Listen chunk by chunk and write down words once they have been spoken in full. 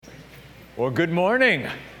Well, good morning.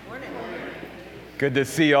 Morning. Good to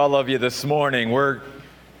see all of you this morning. We're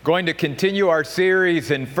going to continue our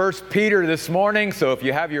series in 1 Peter this morning, so if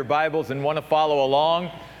you have your Bibles and want to follow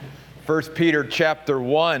along, 1 Peter chapter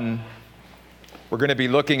 1, we're going to be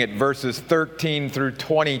looking at verses 13 through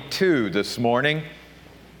 22 this morning.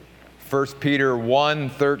 1 Peter 1,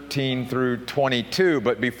 13 through 22.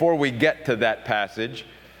 But before we get to that passage,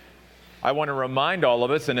 I want to remind all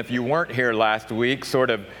of us, and if you weren't here last week,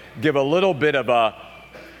 sort of give a little bit of a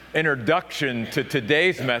introduction to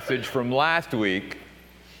today's message from last week.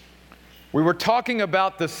 We were talking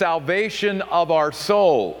about the salvation of our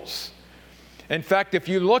souls. In fact, if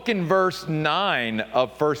you look in verse 9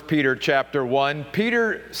 of 1 Peter chapter 1,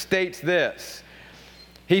 Peter states this.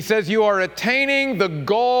 He says, "You are attaining the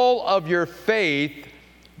goal of your faith,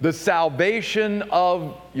 the salvation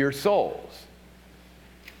of your souls."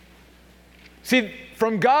 See,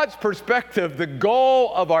 from God's perspective, the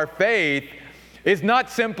goal of our faith is not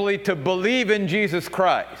simply to believe in Jesus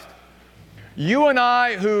Christ. You and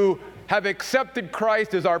I who have accepted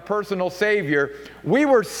Christ as our personal Savior, we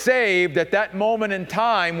were saved at that moment in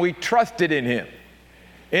time. We trusted in Him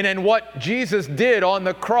and in what Jesus did on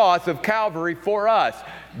the cross of Calvary for us.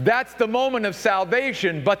 That's the moment of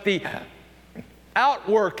salvation, but the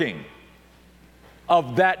outworking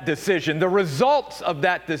of that decision, the results of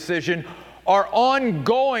that decision are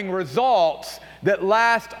ongoing results that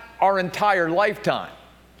last our entire lifetime.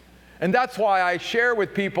 And that's why I share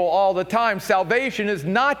with people all the time, salvation is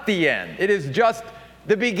not the end. It is just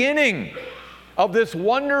the beginning of this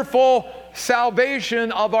wonderful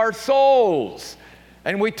salvation of our souls.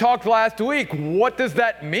 And we talked last week, what does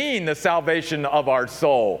that mean, the salvation of our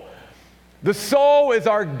soul? The soul is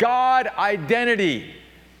our God identity.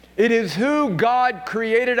 It is who God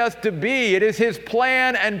created us to be. It is His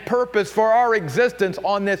plan and purpose for our existence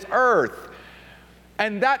on this earth.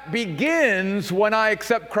 And that begins when I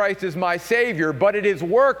accept Christ as my Savior, but it is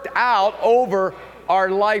worked out over our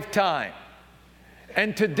lifetime.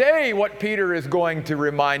 And today, what Peter is going to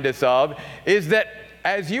remind us of is that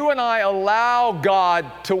as you and I allow God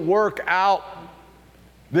to work out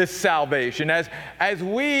this salvation, as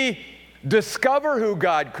we discover who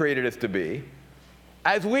God created us to be,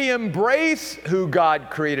 as we embrace who God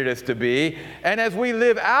created us to be, and as we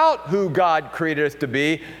live out who God created us to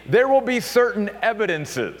be, there will be certain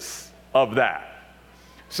evidences of that.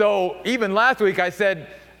 So even last week I said,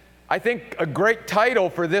 I think a great title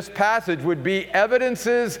for this passage would be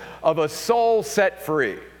Evidences of a Soul Set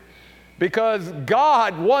Free. Because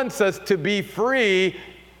God wants us to be free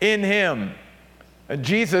in Him. And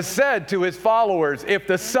Jesus said to His followers, if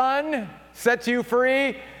the Son sets you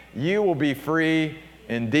free, you will be free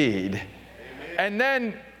indeed. Amen. And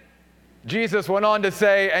then Jesus went on to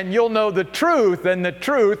say, and you'll know the truth, and the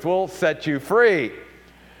truth will set you free.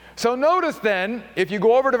 So notice then, if you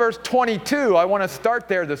go over to verse 22, I want to start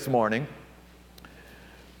there this morning,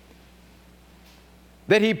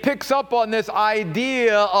 that he picks up on this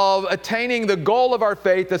idea of attaining the goal of our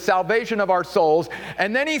faith, the salvation of our souls.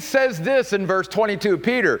 And then he says this in verse 22,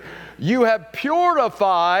 Peter, you have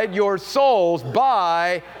purified your souls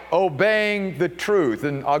by obeying the truth.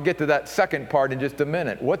 And I'll get to that second part in just a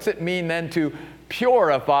minute. What's it mean then to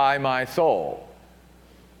purify my soul?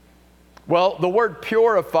 Well, the word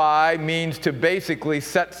purify means to basically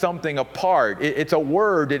set something apart. It's a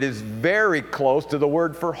word that is very close to the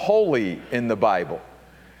word for holy in the Bible.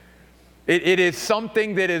 It is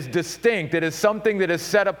something that is distinct. It is something that is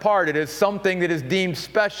set apart. It is something that is deemed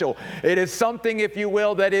special. It is something, if you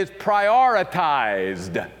will, that is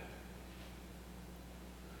prioritized.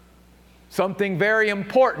 Something very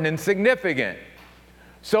important and significant.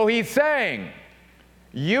 So he's saying,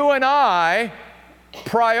 you and I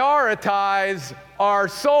prioritize our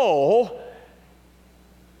soul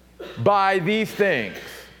by these things.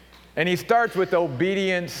 And he starts with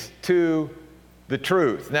obedience to the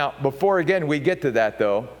truth. Now, before again we get to that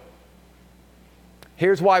though,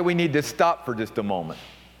 here's why we need to stop for just a moment.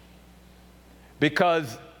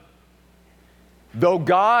 Because though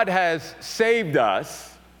God has saved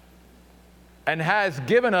us and has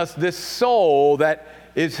given us this soul that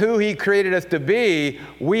is who He created us to be,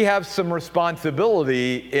 we have some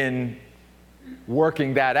responsibility in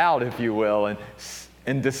working that out, if you will, and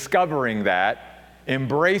in discovering that,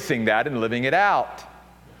 embracing that, and living it out.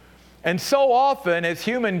 And so often as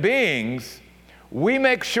human beings, we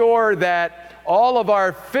make sure that all of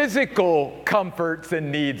our physical comforts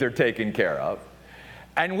and needs are taken care of.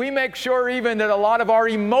 And we make sure even that a lot of our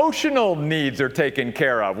emotional needs are taken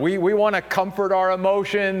care of. We want to comfort our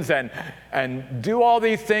emotions and do all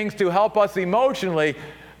these things to help us emotionally.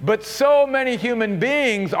 But so many human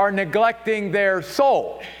beings are neglecting their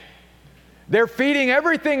soul. They're feeding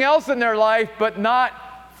everything else in their life, but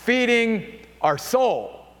not feeding our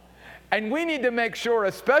soul. And we need to make sure,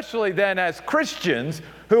 especially then as Christians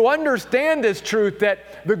who understand this truth,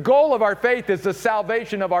 that the goal of our faith is the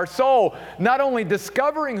salvation of our soul, not only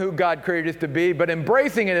discovering who God created us to be, but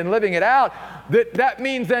embracing it and living it out. That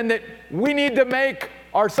means then that we need to make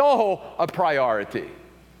our soul a priority.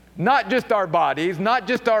 Not just our bodies, not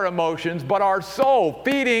just our emotions, but our soul,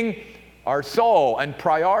 feeding our soul and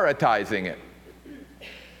prioritizing it.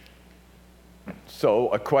 So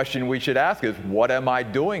a question we should ask is, what am I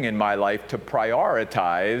doing in my life to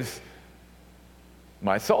prioritize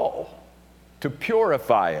my soul, to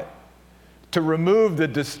purify it, to remove the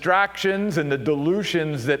distractions and the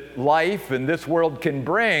dilutions that life and this world can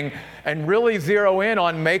bring, and really zero in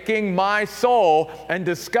on making my soul and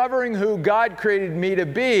discovering who God created me to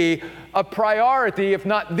be a priority, if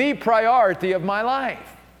not the priority of my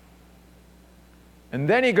life? And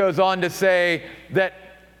then he goes on to say that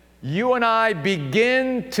you and I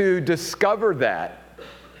begin to discover that.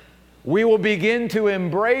 We will begin to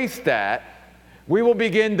embrace that. We will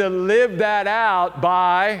begin to live that out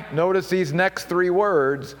by, notice these next three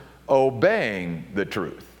words, obeying the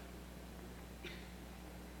truth.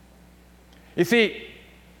 You see,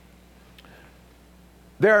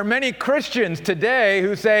 there are many Christians today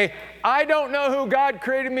who say, I don't know who God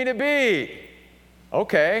created me to be.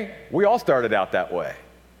 Okay, we all started out that way.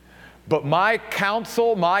 But my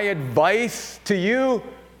counsel, my advice to you,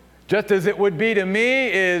 just as it would be to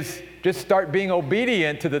me, is just start being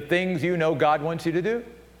obedient to the things you know God wants you to do.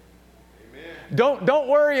 Amen. Don't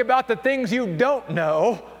worry about the things you don't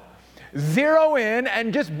know. Zero in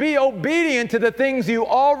and just be obedient to the things you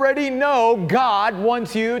already know God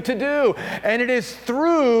wants you to do. And it is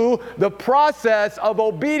through the process of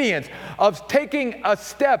obedience, of taking a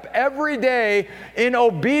step every day in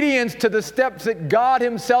obedience to the steps that God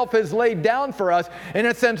Himself has laid down for us, in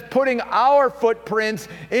a sense, putting our footprints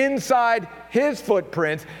inside His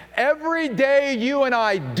footprints. Every day you and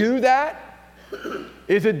I do that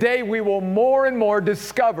is a day we will more and more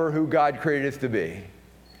discover who God created us to be.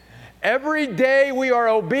 Every day we are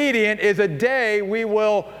obedient is a day we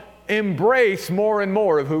will embrace more and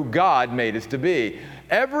more of who God made us to be.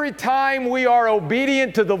 Every time we are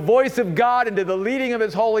obedient to the voice of God and to the leading of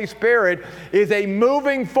His Holy Spirit is a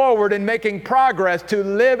moving forward and making progress to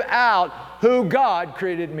live out who God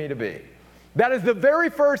created me to be. That is the very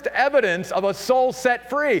first evidence of a soul set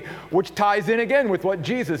free, which ties in again with what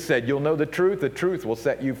Jesus said. You'll know the truth will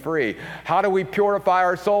set you free. How do we purify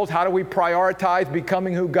our souls? How do we prioritize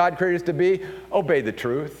becoming who God created us to be? Obey the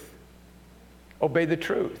truth. Obey the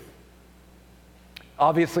truth.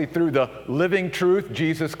 Obviously through the living truth,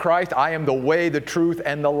 Jesus Christ, I am the way, the truth,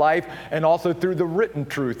 and the life, and also through the written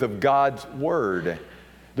truth of God's Word.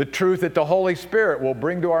 The truth that the Holy Spirit will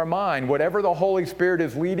bring to our mind, whatever the Holy Spirit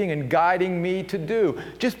is leading and guiding me to do.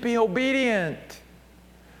 Just be obedient.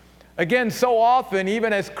 Again, so often,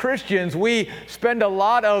 even as Christians, we spend a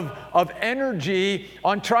lot of energy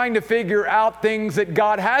on trying to figure out things that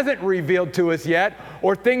God hasn't revealed to us yet,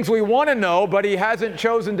 or things we want to know, but He hasn't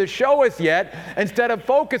chosen to show us yet, instead of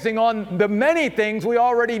focusing on the many things we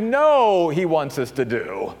already know He wants us to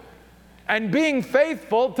do, and being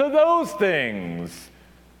faithful to those things.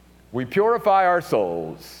 We purify our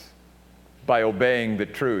souls by obeying the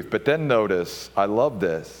truth. But then notice, I love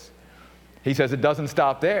this. He says it doesn't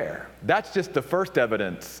stop there. That's just the first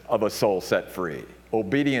evidence of a soul set free.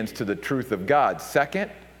 Obedience to the truth of God.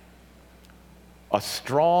 Second, a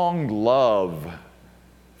strong love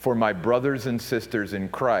for my brothers and sisters in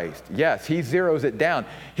Christ. Yes, he zeroes it down.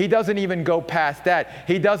 He doesn't even go past that.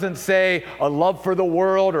 He doesn't say a love for the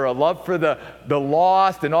world or a love for the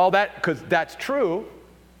lost and all that, because that's true.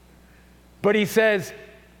 But he says,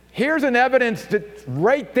 here's an evidence that's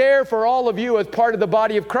right there for all of you as part of the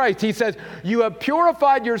body of Christ. He says, you have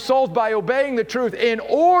purified your souls by obeying the truth in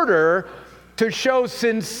order to show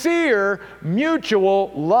sincere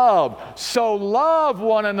mutual love. So love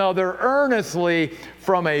one another earnestly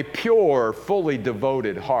from a pure, fully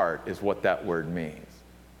devoted heart is what that word means.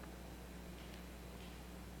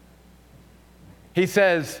 He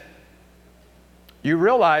says, you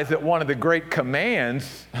realize that one of the great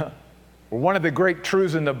commands one of the great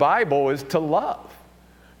truths in the Bible is to love.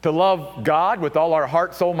 To love God with all our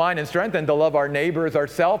heart, soul, mind, and strength, and to love our neighbor as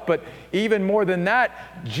ourselves. But even more than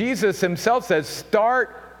that, Jesus Himself says,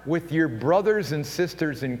 start with your brothers and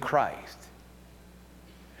sisters in Christ.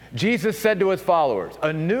 Jesus said to His followers,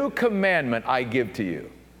 a new commandment I give to you,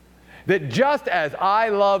 that just as I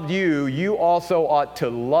loved you, you also ought to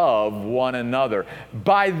love one another.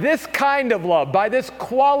 By this kind of love, by this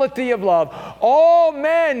quality of love, all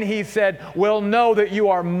men, he said, will know that you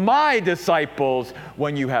are my disciples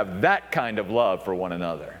when you have that kind of love for one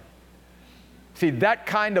another. See, that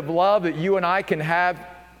kind of love that you and I can have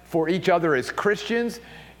for each other as Christians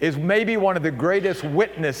is maybe one of the greatest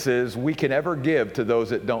witnesses we can ever give to those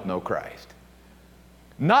that don't know Christ.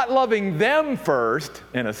 Not loving them first,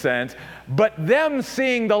 in a sense, but them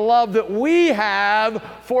seeing the love that we have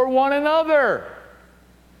for one another.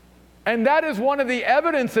 And that is one of the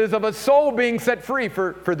evidences of a soul being set free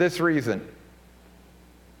for this reason.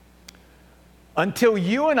 Until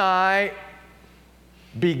you and I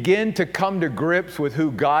begin to come to grips with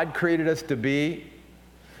who God created us to be,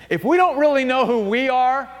 if we don't really know who we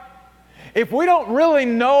are, if we don't really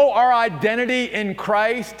know our identity in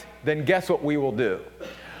Christ, then guess what we will do?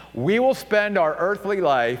 We will spend our earthly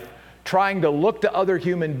life trying to look to other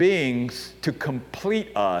human beings to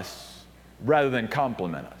complete us rather than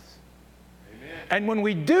complement us. Amen. And when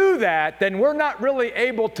we do that, then we're not really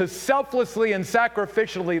able to selflessly and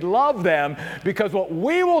sacrificially love them, because what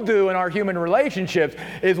we will do in our human relationships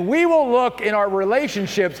is we will look in our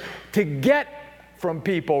relationships to get from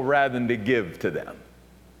people rather than to give to them.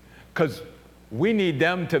 Because we need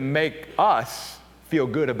them to make us feel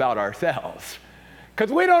good about ourselves.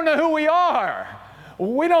 Because we don't know who we are.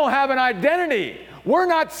 We don't have an identity. We're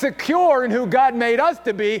not secure in who God made us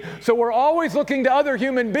to be, so we're always looking to other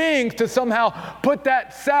human beings to somehow put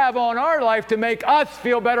that salve on our life to make us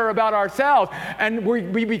feel better about ourselves. And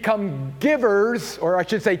we become givers, or I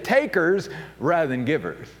should say takers, rather than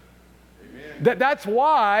givers. That's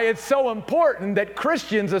why it's so important that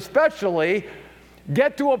Christians especially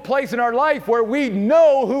get to a place in our life where we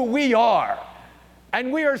know who we are.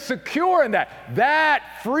 And we are secure in that. That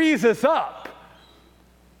frees us up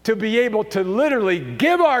to be able to literally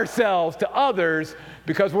give ourselves to others,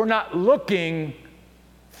 because we're not looking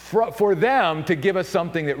for them to give us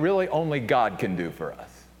something that really only God can do for us.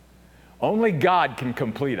 Only God can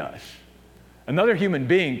complete us. Another human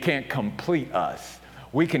being can't complete us.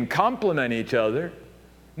 We can complement each other.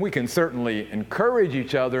 We can certainly encourage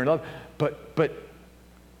each other and love, but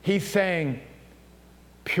he's saying,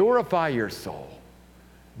 purify your soul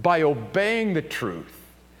by obeying the truth.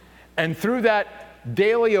 And through that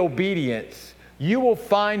daily obedience, you will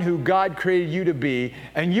find who God created you to be,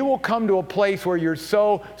 and you will come to a place where you're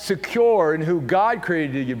so secure in who God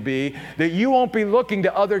created you to be that you won't be looking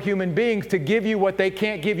to other human beings to give you what they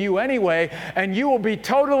can't give you anyway, and you will be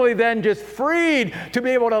totally then just freed to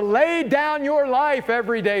be able to lay down your life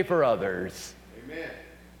every day for others. Amen.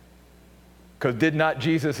 Because did not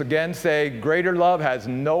Jesus again say, greater love has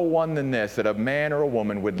no one than this, that a man or a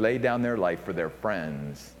woman would lay down their life for their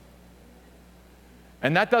friends?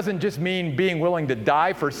 And that doesn't just mean being willing to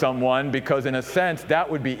die for someone, because in a sense that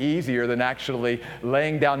would be easier than actually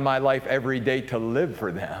laying down my life every day to live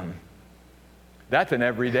for them. That's an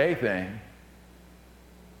everyday thing.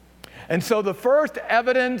 And so the first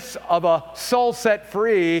evidence of a soul set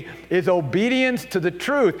free is obedience to the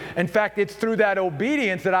truth. In fact, it's through that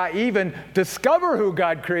obedience that I even discover who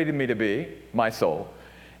God created me to be, my soul.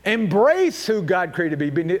 Embrace who God created me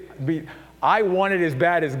to be. I want it as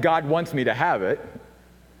bad as God wants me to have it,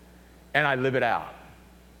 and I live it out.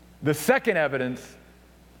 The second evidence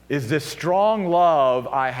is the strong love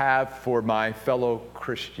I have for my fellow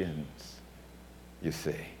Christians, you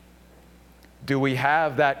see. Do we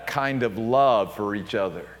have that kind of love for each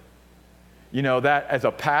other? You know, that as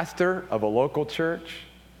a pastor of a local church,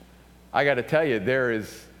 I got to tell you,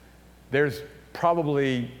 there's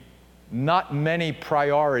probably not many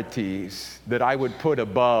priorities that I would put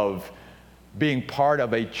above being part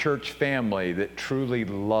of a church family that truly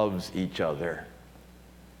loves each other,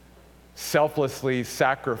 selflessly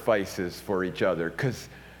sacrifices for each other. Because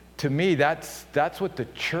to me, that's what the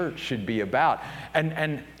church should be about.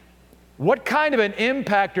 And what kind of an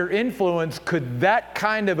impact or influence could that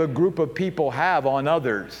kind of a group of people have on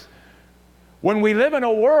others? When we live in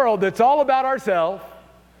a world that's all about ourselves,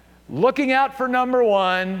 looking out for number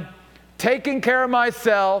one, taking care of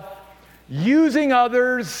myself, using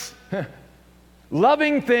others,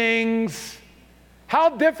 loving things, how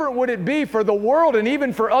different would it be for the world and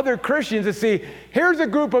even for other Christians to see, here's a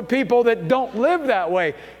group of people that don't live that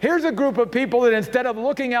way. Here's a group of people that instead of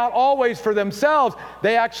looking out always for themselves,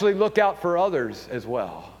 they actually look out for others as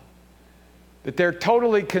well. That they're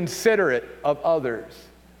totally considerate of others.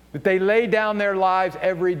 That they lay down their lives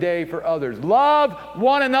every day for others. Love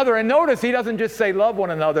one another. And notice he doesn't just say love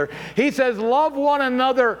one another. He says love one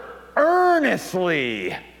another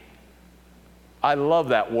earnestly. I love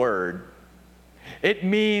that word. It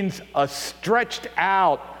means a stretched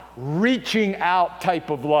out, reaching out type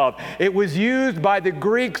of love. It was used by the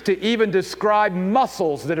Greeks to even describe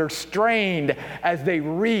muscles that are strained as they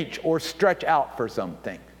reach or stretch out for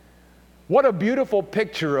something. What a beautiful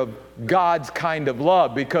picture of God's kind of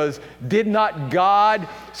love, because did not God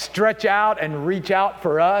stretch out and reach out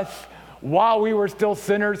for us? While we were still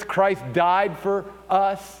sinners, Christ died for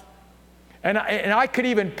us. And I could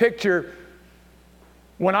even picture,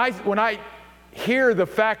 when I hear the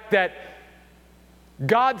fact that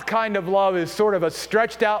God's kind of love is sort of a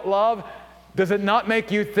stretched out love, does it not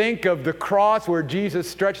make you think of the cross where Jesus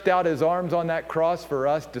stretched out his arms on that cross for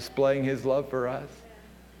us, displaying his love for us?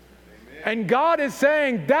 And God is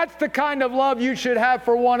saying that's the kind of love you should have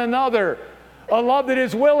for one another. A love that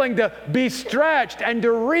is willing to be stretched and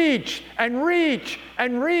to reach and reach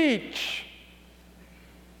and reach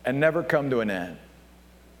and never come to an end.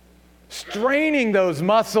 Straining those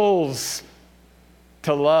muscles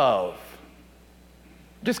to love.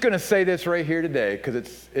 I'm just going to say this right here today because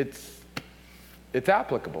it's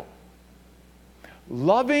applicable.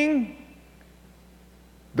 Loving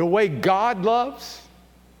the way God loves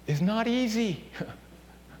is not easy.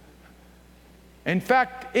 In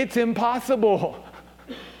fact, it's impossible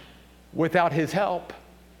without his help.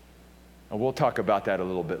 And we'll talk about that a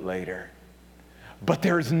little bit later. But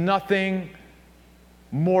there's nothing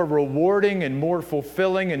more rewarding and more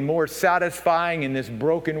fulfilling and more satisfying in this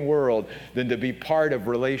broken world than to be part of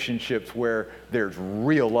relationships where there's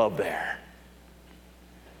real love there.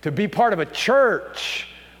 To be part of a church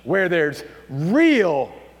where there's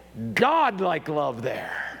real God-like love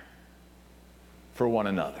there for one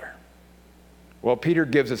another. Well, Peter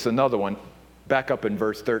gives us another one, back up in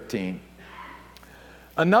verse 13.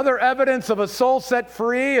 Another evidence of a soul set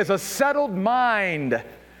free is a settled mind.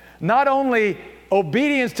 Not only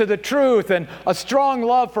obedience to the truth and a strong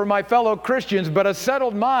love for my fellow Christians, but a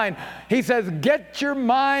settled mind. He says, get your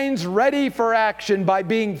minds ready for action by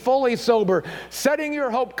being fully sober, setting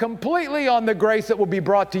your hope completely on the grace that will be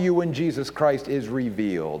brought to you when Jesus Christ is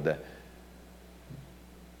revealed.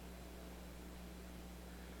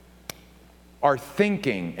 Our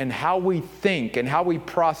thinking and how we think and how we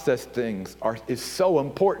process things is so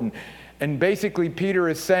important. And basically, Peter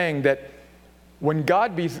is saying that when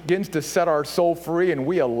God begins to set our soul free and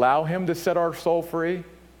we allow him to set our soul free,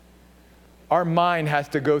 our mind has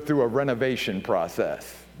to go through a renovation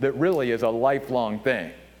process that really is a lifelong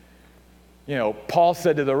thing. You know, Paul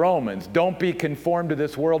said to the Romans, don't be conformed to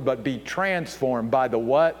this world, but be transformed by the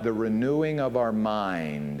what? The renewing of our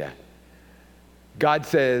mind. God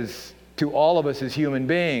says to all of us as human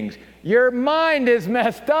beings, your mind is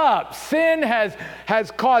messed up. Sin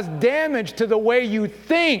has caused damage to the way you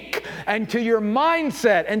think and to your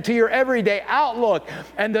mindset and to your everyday outlook.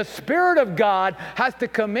 And the Spirit of God has to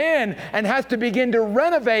come in and has to begin to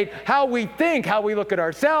renovate how we think, how we look at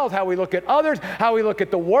ourselves, how we look at others, how we look at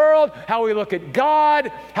the world, how we look at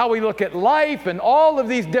God, how we look at life, and all of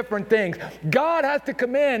these different things. God has to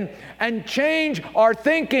come in and change our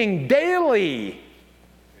thinking daily.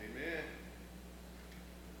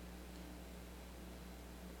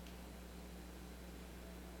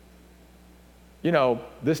 You know,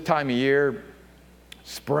 this time of year,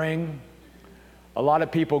 spring, a lot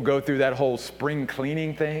of people go through that whole spring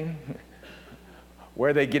cleaning thing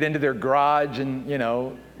where they get into their garage and, you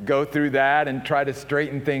know, go through that and try to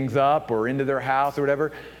straighten things up, or into their house or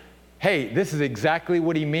whatever. Hey, this is exactly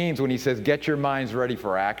what he means when he says, get your minds ready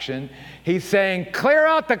for action. He's saying, clear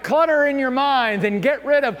out the clutter in your minds and get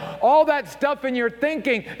rid of all that stuff in your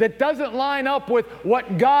thinking that doesn't line up with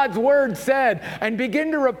what God's Word said, and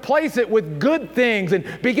begin to replace it with good things, and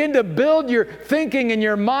begin to build your thinking and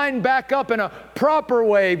your mind back up in a proper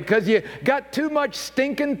way, because you got too much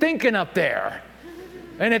stinking thinking up there.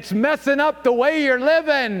 And it's messing up the way you're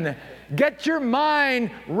living. Get your mind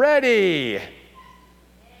ready.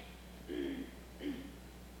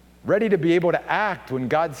 Ready to be able to act when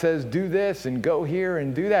God says do this and go here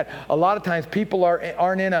and do that. A lot of times people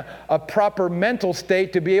aren't in a proper mental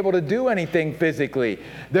state to be able to do anything physically.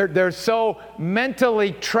 They're so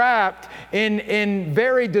mentally trapped in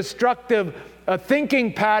very destructive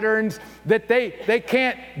thinking patterns that they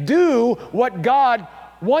can't do what God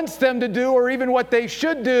wants them to do, or even what they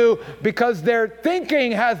should do, because their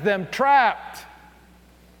thinking has them trapped.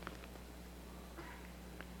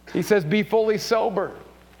 He says, be fully sober.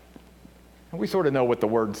 We sort of know what the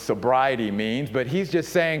word sobriety means, but he's just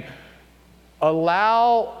saying,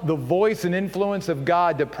 Allow the voice and influence of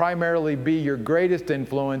God to primarily be your greatest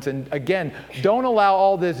influence. And again, don't allow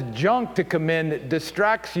all this junk to come in that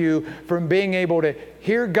distracts you from being able to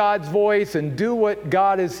hear God's voice and do what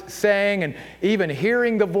God is saying, and even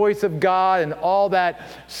hearing the voice of God and all that.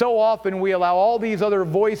 So often we allow all these other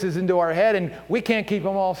voices into our head and we can't keep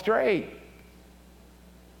them all straight.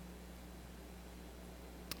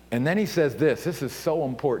 And then he says this is so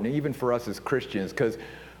important even for us as Christians, because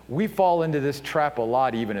we fall into this trap a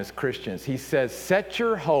lot even as Christians. He says, set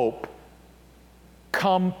your hope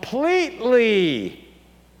completely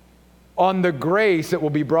on the grace that will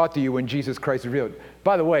be brought to you when Jesus Christ is revealed.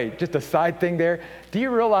 By the way, just a side thing there, do you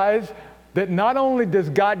realize that not only does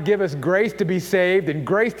God give us grace to be saved and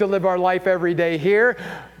grace to live our life every day here,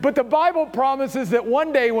 but the Bible promises that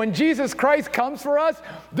one day when Jesus Christ comes for us,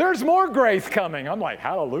 there's more grace coming. I'm like,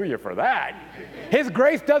 hallelujah for that. His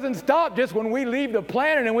grace doesn't stop just when we leave the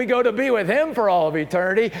planet and we go to be with Him for all of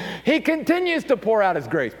eternity. He continues to pour out His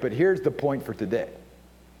grace. But here's the point for today.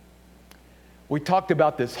 We talked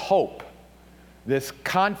about this hope, this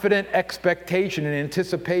confident expectation and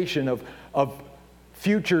anticipation of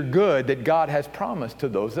future good that God has promised to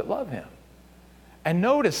those that love Him. And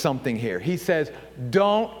notice something here. He says,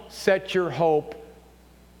 don't set your hope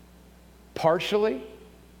partially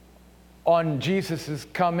on Jesus'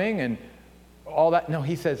 coming and all that. No,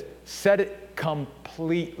 he says, set it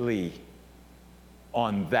completely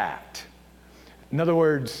on that. In other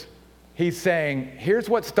words, he's saying, here's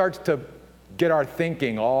what starts to get our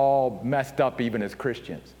thinking all messed up even as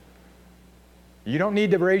Christians. You don't need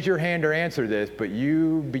to raise your hand or answer this, but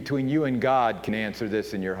you, between you and God, can answer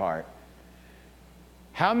this in your heart.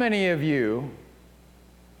 How many of you,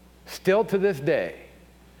 still to this day,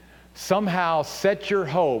 somehow set your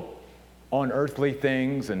hope on earthly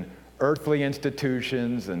things and earthly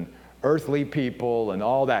institutions and earthly people and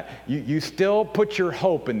all that? You still put your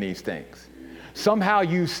hope in these things. Somehow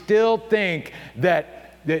you still think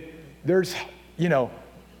that there's,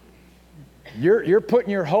 you're putting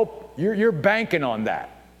your hope, you're banking on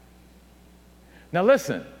that. Now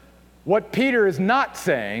listen, what Peter is not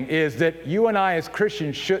saying is that you and I as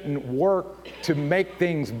Christians shouldn't work to make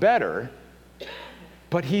things better,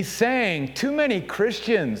 but he's saying too many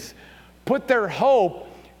Christians put their hope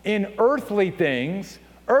in earthly things,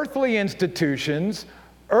 earthly institutions,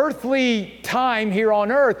 earthly time here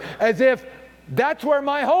on earth, as if that's where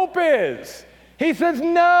my hope is. He says,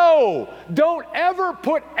 no, don't ever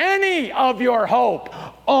put any of your hope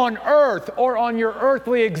on earth or on your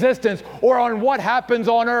earthly existence or on what happens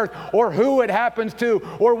on earth or who it happens to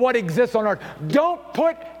or what exists on earth. Don't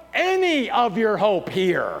put any of your hope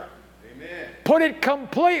here. Amen. Put it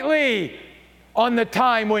completely on the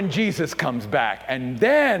time when Jesus comes back, and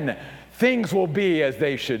then things will be as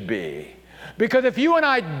they should be. Because if you and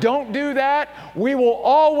I don't do that, we will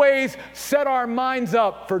always set our minds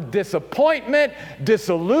up for disappointment,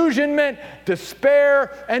 disillusionment,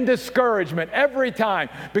 despair, and discouragement every time.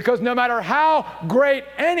 Because no matter how great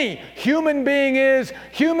any human being is,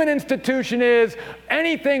 human institution is,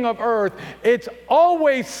 anything of earth, it's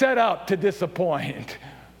always set up to disappoint.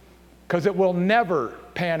 Because it will never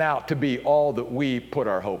pan out to be all that we put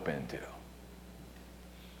our hope into.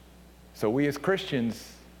 So we as Christians,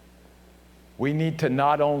 we need to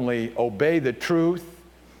not only obey the truth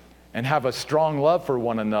and have a strong love for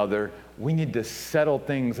one another, we need to settle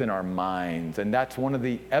things in our minds. And that's one of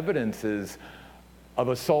the evidences of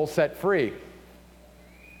a soul set free.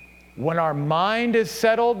 When our mind is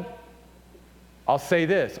settled, I'll say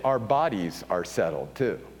this, our bodies are settled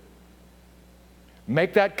too.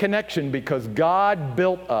 Make that connection, because God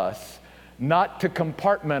built us not to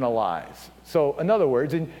compartmentalize. So in other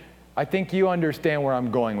words, and I think you understand where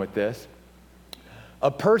I'm going with this,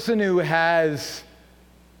 a person who has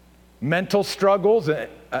mental struggles,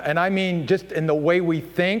 and I mean just in the way we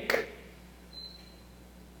think,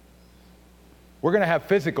 we're going to have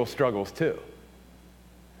physical struggles too,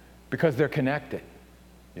 because they're connected,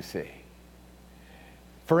 you see.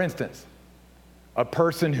 For instance, a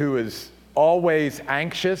person who is always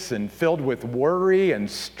anxious and filled with worry and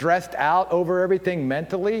stressed out over everything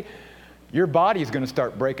mentally, your body is going to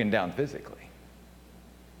start breaking down physically.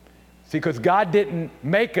 See, because God didn't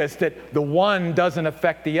make us that the one doesn't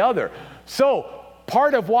affect the other. So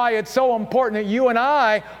part of why it's so important that you and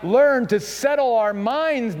I learn to settle our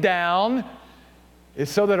minds down is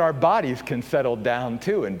so that our bodies can settle down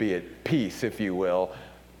too and be at peace, if you will.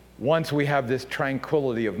 Once we have this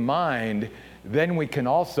tranquility of mind, then we can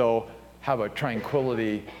also have a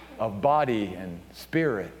tranquility of body and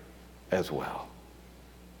spirit as well.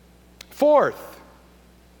 Fourth,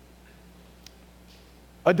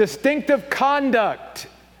 a distinctive conduct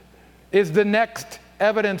is the next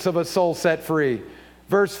evidence of a soul set free.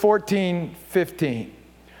 Verse 14, 15.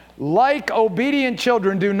 Like obedient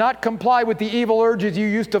children, do not comply with the evil urges you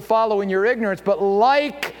used to follow in your ignorance, but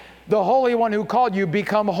like the Holy One who called you,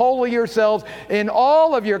 become holy yourselves in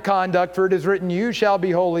all of your conduct, for it is written, you shall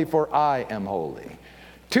be holy, for I am holy.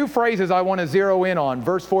 Two phrases I want to zero in on.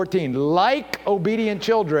 Verse 14, like obedient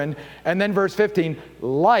children, and then verse 15,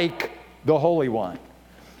 like the Holy One.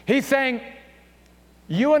 He's saying,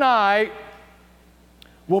 you and I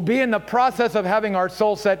will be in the process of having our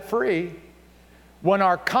soul set free when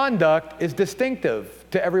our conduct is distinctive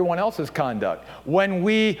to everyone else's conduct, when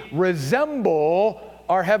we resemble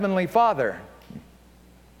our Heavenly Father,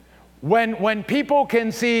 when people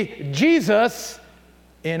can see Jesus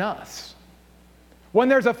in us, when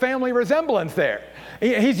there's a family resemblance there.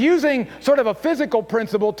 He's using sort of a physical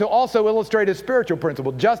principle to also illustrate a spiritual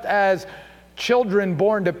principle. Just as children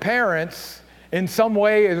born to parents in some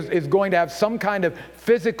way is going to have some kind of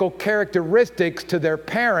physical characteristics to their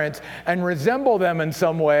parents and resemble them in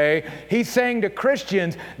some way, he's saying to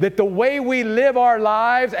Christians that the way we live our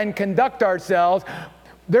lives and conduct ourselves,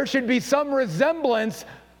 there should be some resemblance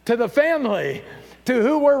to the family, to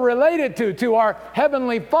who we're related to our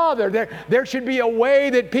Heavenly Father. There should be a way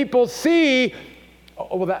that people see,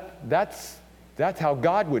 oh, well, that's how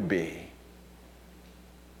God would be.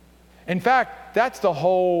 In fact, that's the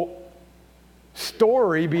whole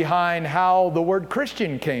story behind how the word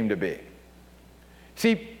Christian came to be.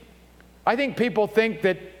 See, I think people think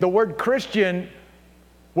that the word Christian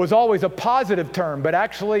was always a positive term, but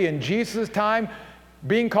actually in Jesus' time,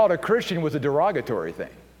 being called a Christian was a derogatory thing.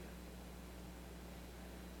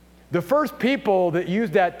 The first people that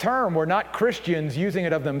used that term were not Christians using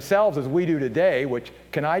it of themselves as we do today, which,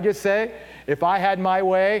 can I just say, if I had my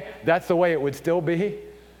way, that's the way it would still be.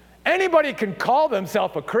 Anybody can call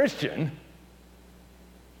themselves a Christian.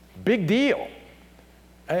 Big deal.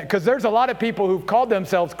 Because there's a lot of people who've called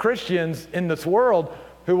themselves Christians in this world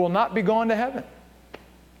who will not be going to heaven.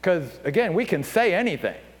 Because, again, we can say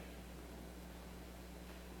anything.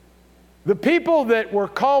 The people that were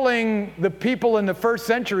calling the people in the first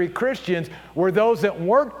century Christians were those that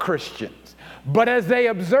weren't Christians. But as they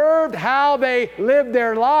observed how they lived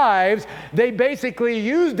their lives, they basically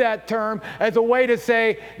used that term as a way to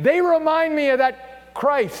say, they remind me of that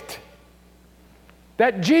Christ,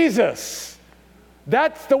 that Jesus.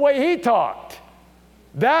 That's the way he talked.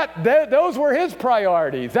 Those were his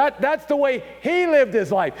priorities. That's the way he lived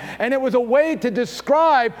his life. And it was a way to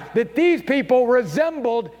describe that these people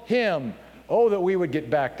resembled him. Oh, that we would get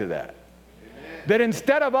back to that. Amen. That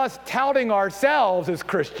instead of us touting ourselves as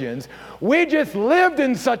Christians, we just lived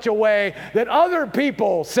in such a way that other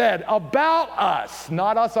people said about us,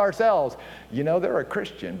 not us ourselves, you know, they're a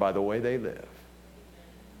Christian by the way they live.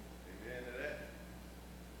 Amen.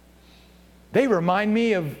 They remind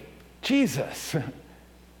me of Jesus.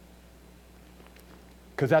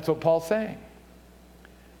 Because that's what Paul's saying.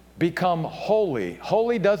 Become holy.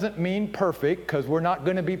 Holy doesn't mean perfect, because we're not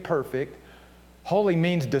going to be perfect. Holy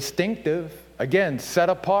means distinctive. Again, set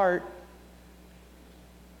apart.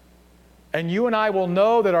 And you and I will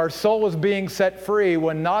know that our soul is being set free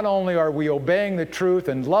when not only are we obeying the truth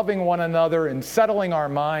and loving one another and settling our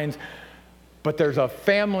minds, but there's a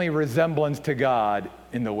family resemblance to God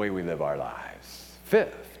in the way we live our lives.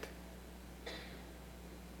 Fifth,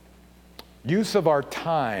 use of our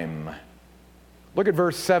time. Look at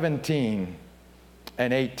verse 17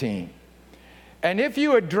 and 18. And if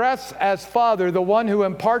you address as Father the one who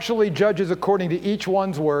impartially judges according to each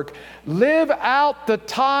one's work, live out the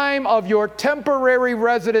time of your temporary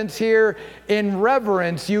residence here in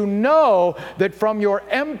reverence. You know that from your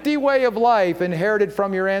empty way of life inherited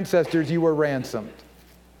from your ancestors you were ransomed.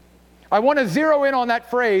 I want to zero in on that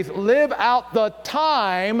phrase, live out the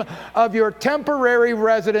time of your temporary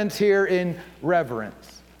residence here in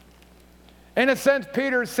reverence. In a sense,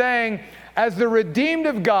 Peter's saying, as the redeemed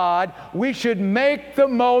of God, we should make the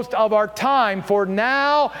most of our time for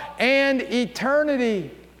now and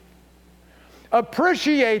eternity.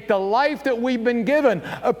 Appreciate the life that we've been given.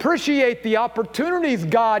 Appreciate the opportunities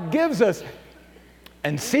God gives us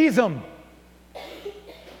and seize them.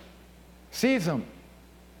 Seize them.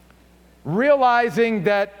 Realizing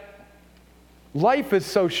that life is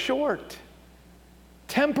so short.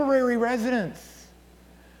 Temporary residence.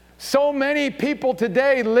 So many people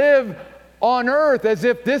today live on earth as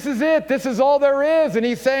if this is it, this is all there is. And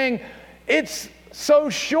he's saying, it's so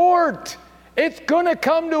short. It's going to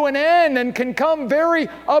come to an end and can come very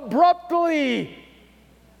abruptly.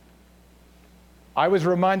 I was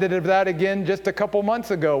reminded of that again just a couple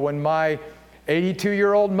months ago when my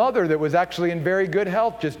 82-year-old mother that was actually in very good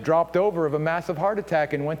health just dropped over of a massive heart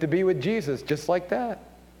attack and went to be with Jesus just like that.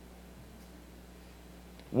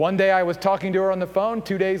 One day I was talking to her on the phone.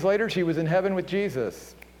 2 days later, she was in heaven with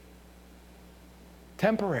Jesus.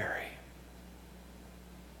 Temporary.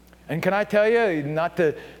 And can I tell you, not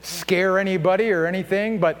to scare anybody or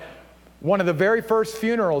anything, but one of the very first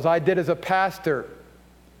funerals I did as a pastor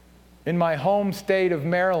in my home state of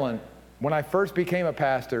Maryland, when I first became a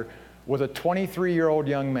pastor, was a 23-year-old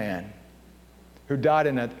young man who died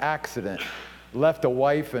in an accident, left a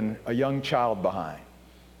wife and a young child behind.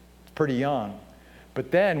 It's pretty young. But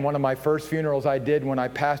then one of my first funerals I did when I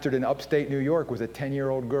pastored in upstate New York was a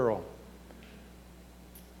 10-year-old girl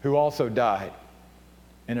who also died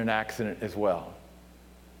in an accident as well.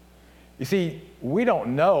 You see, we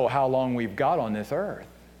don't know how long we've got on this earth.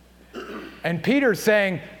 And Peter's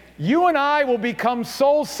saying, you and I will become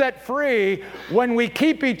soul set free when we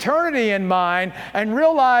keep eternity in mind and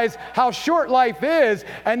realize how short life is,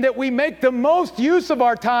 and that we make the most use of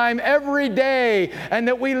our time every day, and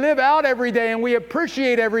that we live out every day and we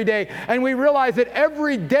appreciate every day, and we realize that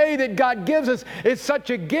every day that God gives us is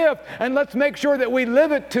such a gift, and let's make sure that we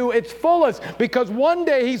live it to its fullest, because one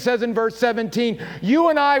day, he says in verse 17, you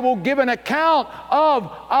and I will give an account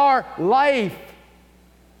of our life.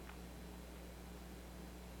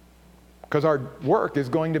 Because our work is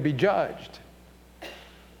going to be judged.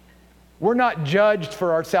 We're not judged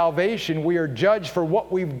for our salvation. We are judged for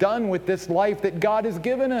what we've done with this life that God has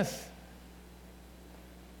given us.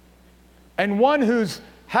 And one who's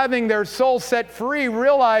having their soul set free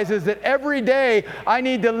realizes that every day I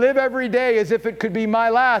need to live every day as if it could be my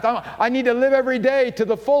last. I need to live every day to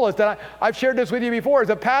the fullest. And I've shared this with you before as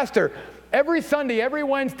a pastor. Every Sunday, every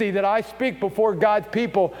Wednesday that I speak before God's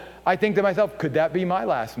people, I think to myself, could that be my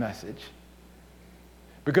last message?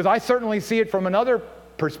 Because I certainly see it from another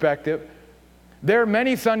perspective. There are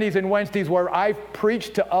many Sundays and Wednesdays where I've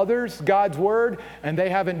preached to others God's Word, and they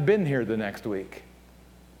haven't been here the next week.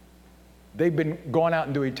 They've been gone out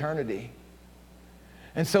into eternity.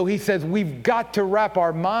 And so he says we've got to wrap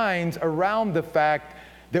our minds around the fact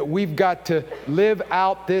that we've got to live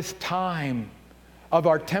out this time of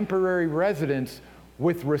our temporary residence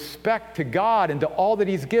with respect to God and to all that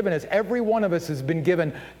He's given us. Every one of us has been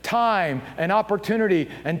given time and opportunity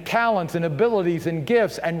and talents and abilities and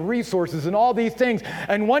gifts and resources and all these things.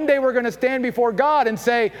 And one day we're going to stand before God and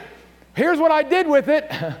say, here's what I did with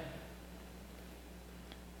it.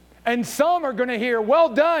 And some are going to hear, well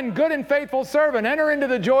done, good and faithful servant, enter into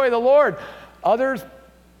the joy of the Lord. Others,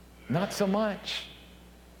 not so much.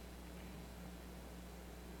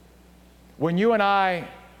 When you and I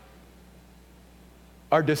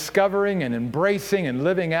are discovering and embracing and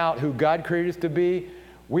living out who God created us to be,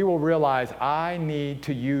 we will realize I need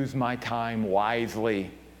to use my time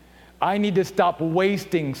wisely. I need to stop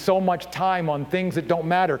wasting so much time on things that don't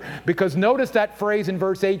matter. Because notice that phrase in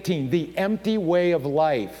verse 18, the empty way of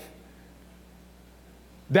life.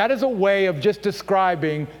 That is a way of just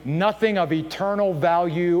describing nothing of eternal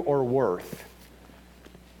value or worth.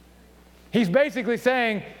 He's basically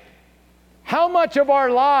saying, how much of our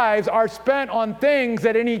lives are spent on things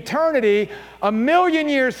that in eternity, 1,000,000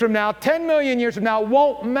 years from now, 10 million years from now,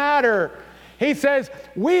 won't matter? He says,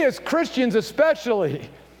 we as Christians especially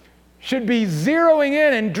should be zeroing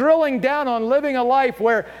in and drilling down on living a life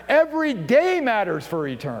where every day matters for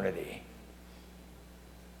eternity.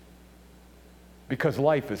 Because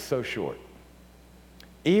life is so short.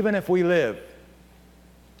 Even if we live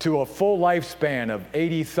to a full lifespan of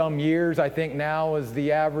 80-some years, I think now is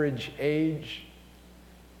the average age.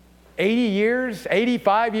 80 years,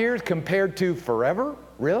 85 years compared to forever?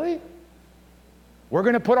 Really? We're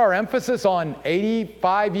going to put our emphasis on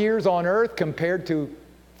 85 years on earth compared to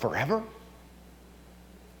forever?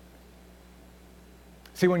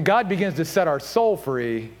 See, when God begins to set our soul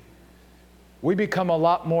free, we become a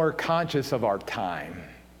lot more conscious of our time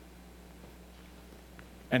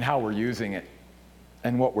and how we're using it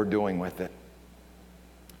and what we're doing with it.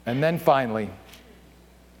 And then finally,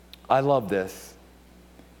 I love this.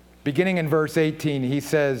 Beginning in verse 18, he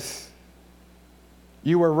says,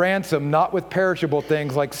 you were ransomed not with perishable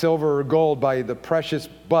things like silver or gold but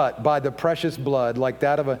by the precious blood, like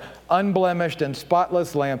that of an unblemished and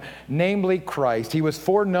spotless lamb, namely Christ. He was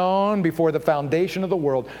foreknown before the foundation of the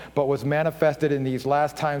world, but was manifested in these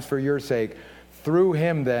last times for your sake. Through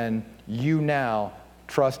him then, you now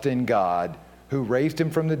trust in God, who raised him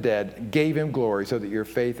from the dead, gave him glory, so that your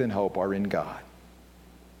faith and hope are in God.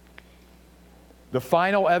 The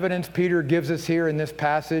final evidence Peter gives us here in this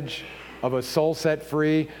passage of a soul set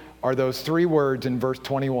free are those three words in verse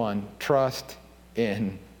 21, trust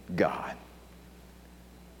in God.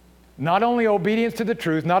 Not only obedience to the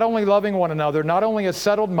truth, not only loving one another, not only a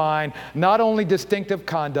settled mind, not only distinctive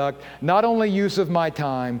conduct, not only use of my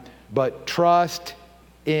time, but trust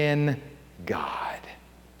in God.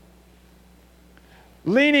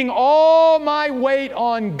 Leaning all my weight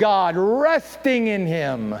on God, resting in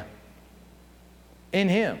Him. In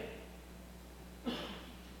Him.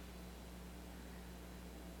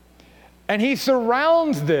 And he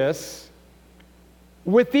surrounds this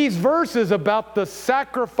with these verses about the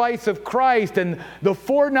sacrifice of Christ and the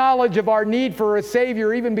foreknowledge of our need for a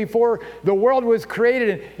Savior even before the world was created.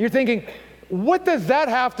 And you're thinking, what does that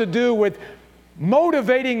have to do with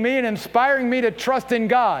motivating me and inspiring me to trust in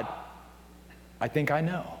God? I think I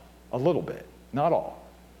know a little bit, not all.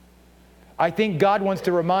 I think God wants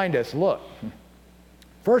to remind us, look,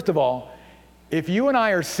 first of all, if you and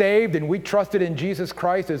I are saved and we trusted in Jesus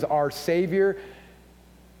Christ as our Savior,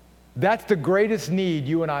 that's the greatest need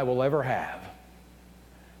you and I will ever have.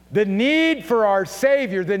 The need for our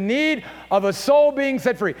Savior, the need of a soul being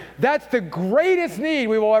set free. That's the greatest need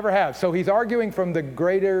we will ever have. So he's arguing from the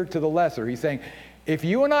greater to the lesser. He's saying, if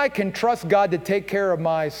you and I can trust God to take care of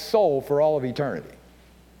my soul for all of eternity,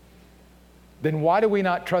 then why do we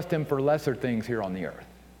not trust Him for lesser things here on the earth?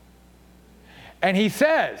 And he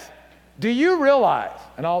says, do you realize,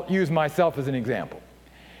 and I'll use myself as an example.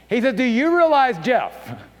 He said, do you realize, Jeff,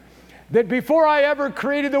 that before I ever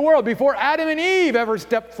created the world, before Adam and Eve ever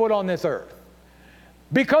stepped foot on this earth,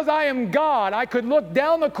 because I am God, I could look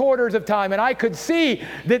down the corridors of time and I could see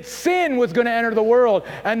that sin was going to enter the world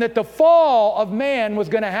and that the fall of man was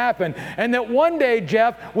going to happen. And that one day,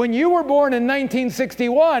 Jeff, when you were born in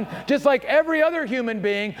 1961, just like every other human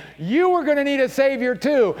being, you were going to need a Savior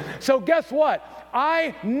too. So guess what?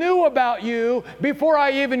 I knew about you before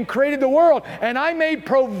I even created the world. And I made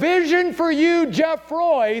provision for you, Jeff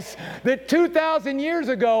Royce, that 2,000 years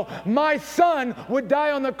ago, my son would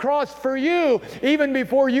die on the cross for you, even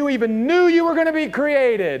before you even knew you were going to be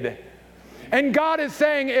created. And God is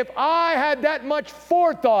saying, if I had that much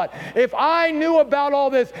forethought, if I knew about all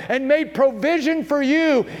this and made provision for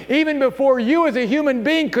you, even before you as a human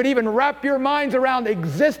being could even wrap your minds around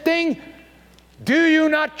existing, do you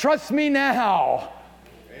not trust me now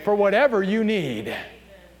for whatever you need?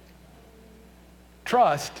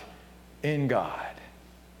 Trust in God.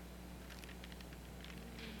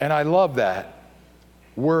 And I love that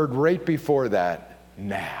word right before that,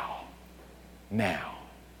 now. Now.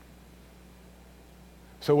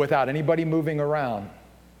 So without anybody moving around,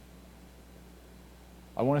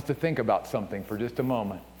 I want us to think about something for just a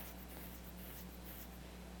moment.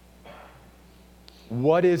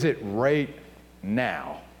 What is it right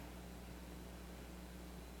now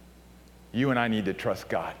you and I need to trust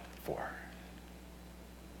God for?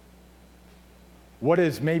 What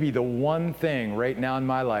is maybe the one thing right now in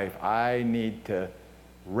my life I need to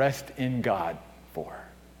rest in God for?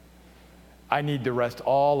 I need to rest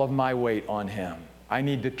all of my weight on Him. I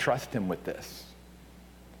need to trust Him with this.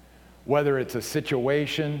 Whether it's a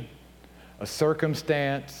situation, a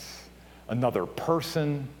circumstance, another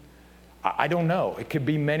person, I don't know. It could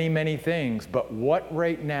be many, many things. But what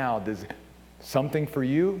right now does something for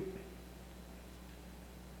you?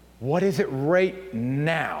 What is it right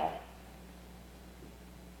now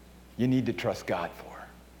you need to trust God for?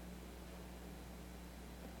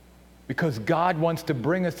 Because God wants to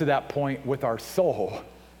bring us to that point with our soul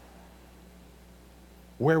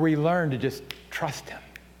where we learn to just trust Him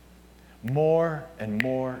more and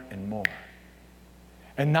more and more.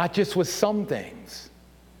 And not just with some things,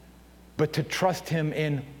 but to trust Him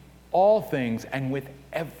in all things and with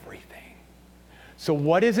everything. So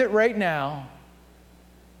what is it right now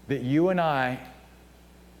that you and I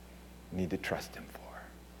need to trust Him for?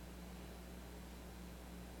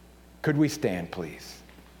 Could we stand, please,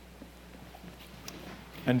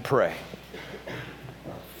 and pray?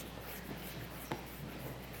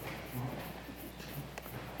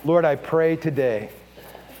 Lord, I pray today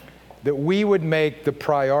that we would make the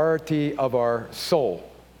priority of our soul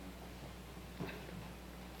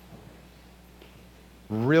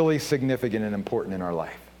really significant and important in our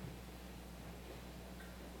life.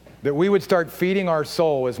 That we would start feeding our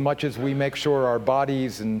soul as much as we make sure our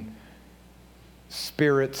bodies and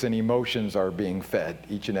spirits and emotions are being fed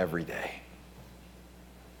each and every day.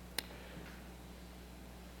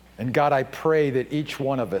 And God, I pray that each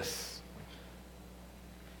one of us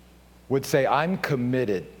would say, I'm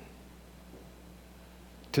committed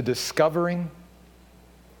to discovering,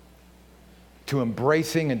 to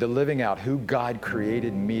embracing and to living out who God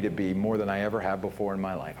created me to be more than I ever have before in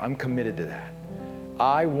my life. I'm committed to that.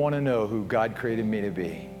 I want to know who God created me to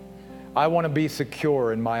be. I want to be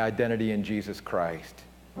secure in my identity in Jesus Christ.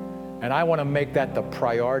 And I want to make that the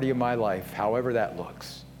priority of my life, however that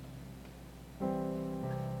looks.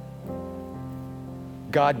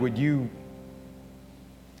 God, would you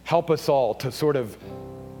help us all to sort of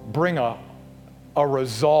bring a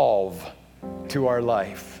resolve to our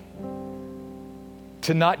life,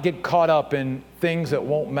 to not get caught up in things that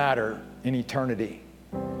won't matter in eternity,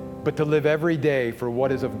 but to live every day for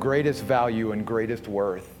what is of greatest value and greatest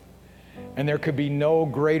worth. And there could be no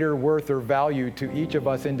greater worth or value to each of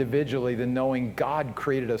us individually than knowing God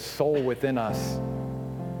created a soul within us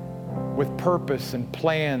with purpose and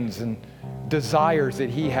plans and desires that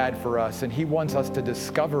He had for us, and He wants us to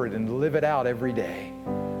discover it and live it out every day.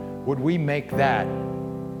 Would we make that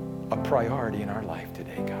a priority in our life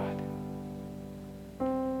today, God?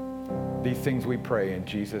 These things we pray in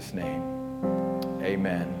Jesus' name.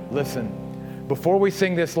 Amen. Listen, before we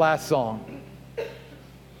sing this last song,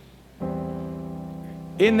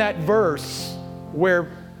 in that verse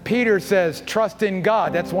where Peter says, trust in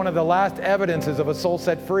God, that's one of the last evidences of a soul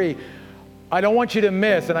set free. I don't want you to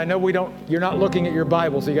miss, and I know you're not looking at your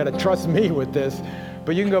Bible, so you got to trust me with this,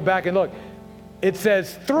 but you can go back and look. It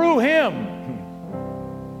says, through Him,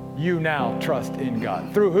 you now trust in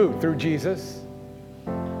God. Through who? Through Jesus.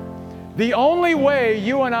 The only way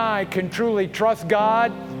you and I can truly trust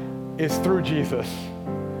God is through Jesus.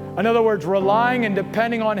 In other words, relying and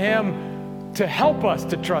depending on Him to help us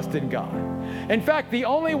to trust in God. In fact, the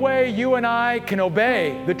only way you and I can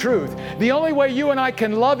obey the truth, the only way you and I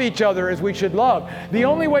can love each other as we should love, the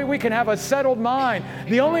only way we can have a settled mind,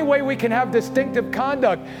 the only way we can have distinctive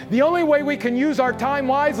conduct, the only way we can use our time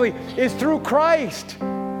wisely is through Christ.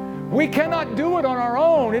 We cannot do it on our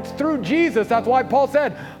own. It's through Jesus. That's why Paul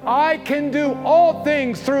said, I can do all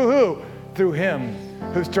things through who? Through Him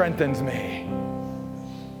who strengthens me.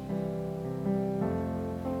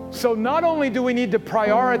 So not only do we need to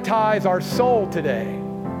prioritize our soul today,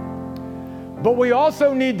 but we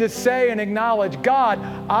also need to say and acknowledge, God,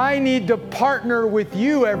 I need to partner with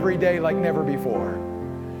you every day like never before.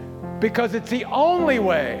 Because it's the only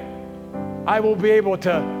way I will be able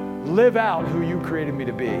to live out who you created me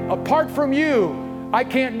to be. Apart from you, I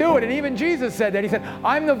can't do it. And even Jesus said that. He said,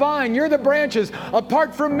 I'm the vine, you're the branches.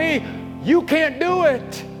 Apart from me, you can't do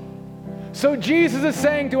it. So Jesus is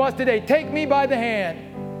saying to us today, take me by the hand.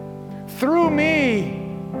 Through me,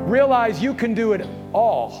 realize you can do it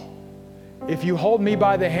all if you hold me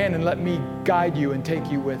by the hand and let me guide you and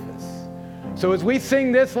take you with us. So as we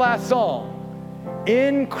sing this last song,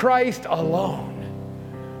 in Christ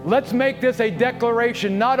alone, let's make this a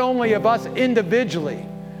declaration not only of us individually,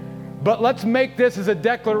 but let's make this as a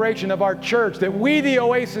declaration of our church, that we, the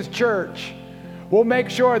Oasis Church, will make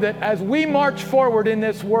sure that as we march forward in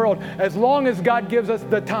this world, as long as God gives us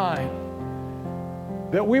the time,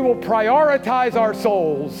 that we will prioritize our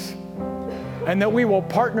souls and that we will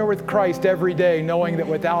partner with Christ every day, knowing that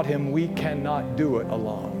without Him, we cannot do it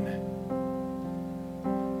alone.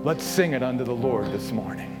 Let's sing it unto the Lord this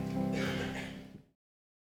morning.